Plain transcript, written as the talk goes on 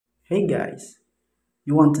Hey guys,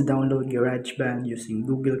 you want to download GarageBand using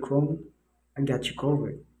Google Chrome? I got you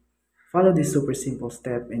covered. Follow this super simple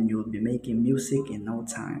step and you'll be making music in no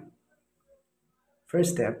time.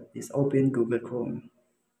 First step is open Google Chrome.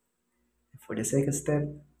 For the second step,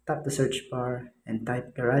 tap the search bar and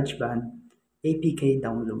type GarageBand APK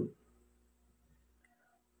download.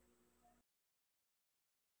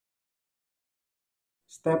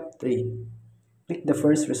 Step 3. Click the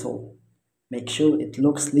first result. Make sure it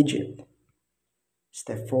looks legit.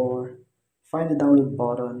 Step 4. Find the download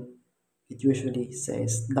button. It usually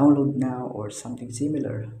says download now or something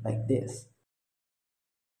similar like this.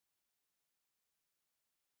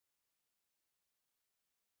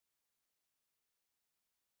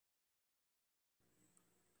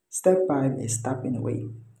 Step 5 is tap and wait.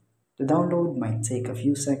 The download might take a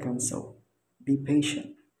few seconds, so be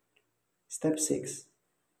patient. Step 6.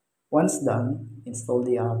 Once done, install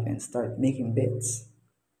the app and start making beats.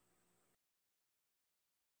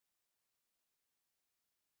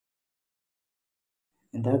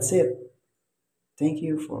 And that's it. Thank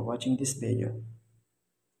you for watching this video.